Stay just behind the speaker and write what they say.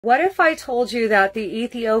What if I told you that the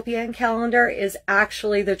Ethiopian calendar is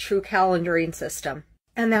actually the true calendaring system,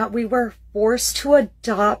 and that we were forced to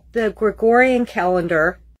adopt the Gregorian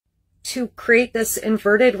calendar to create this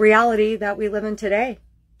inverted reality that we live in today?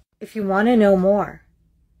 If you want to know more,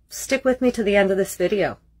 stick with me to the end of this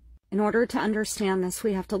video. In order to understand this,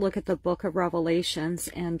 we have to look at the book of Revelations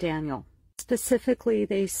and Daniel. Specifically,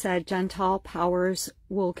 they said Gentile powers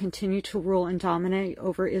will continue to rule and dominate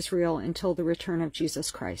over Israel until the return of Jesus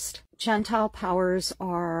Christ. Gentile powers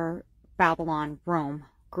are Babylon, Rome,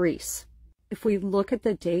 Greece. If we look at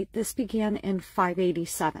the date, this began in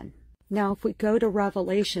 587. Now, if we go to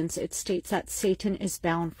Revelations, it states that Satan is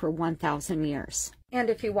bound for 1,000 years. And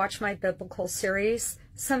if you watch my biblical series,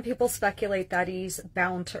 some people speculate that he's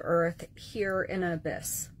bound to earth here in an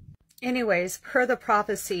abyss. Anyways, per the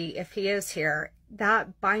prophecy, if he is here,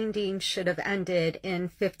 that binding should have ended in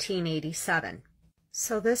 1587.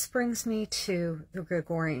 So this brings me to the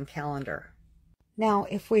Gregorian calendar. Now,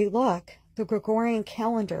 if we look, the Gregorian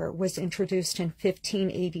calendar was introduced in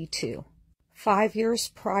 1582, 5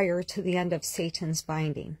 years prior to the end of Satan's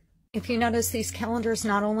binding. If you notice, these calendars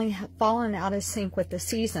not only have fallen out of sync with the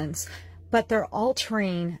seasons, but they're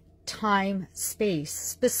altering time, space,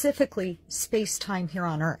 specifically space-time here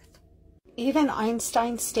on Earth. Even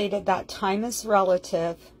Einstein stated that time is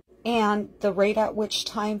relative, and the rate at which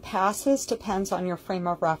time passes depends on your frame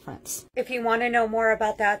of reference. If you want to know more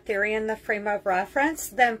about that theory and the frame of reference,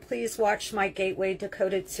 then please watch my Gateway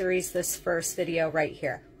Decoded series, this first video right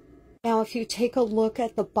here. Now, if you take a look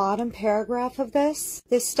at the bottom paragraph of this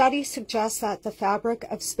study suggests that the fabric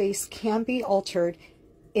of space can be altered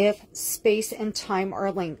if space and time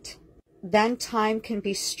are linked. Then time can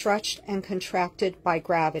be stretched and contracted by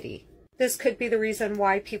gravity. This could be the reason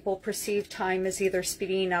why people perceive time as either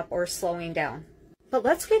speeding up or slowing down. But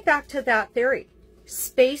let's get back to that theory.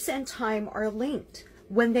 Space and time are linked.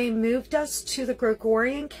 When they moved us to the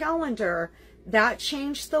Gregorian calendar, that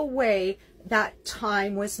changed the way that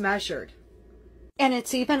time was measured. And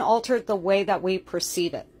it's even altered the way that we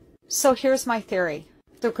perceive it. So here's my theory.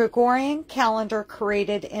 The Gregorian calendar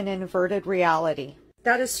created an inverted reality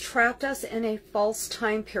that has trapped us in a false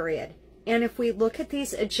time period. And if we look at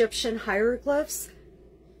these Egyptian hieroglyphs,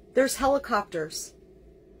 there's helicopters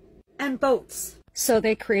and boats. So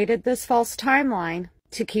they created this false timeline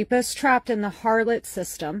to keep us trapped in the harlot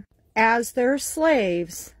system as their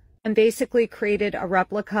slaves, and basically created a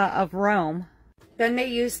replica of Rome. Then they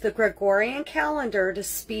used the Gregorian calendar to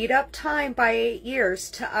speed up time by 8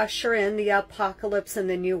 years to usher in the apocalypse and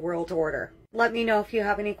the New World Order. Let me know if you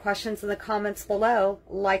have any questions in the comments below.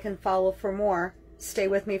 Like and follow for more. Stay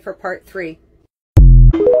with me for part 3.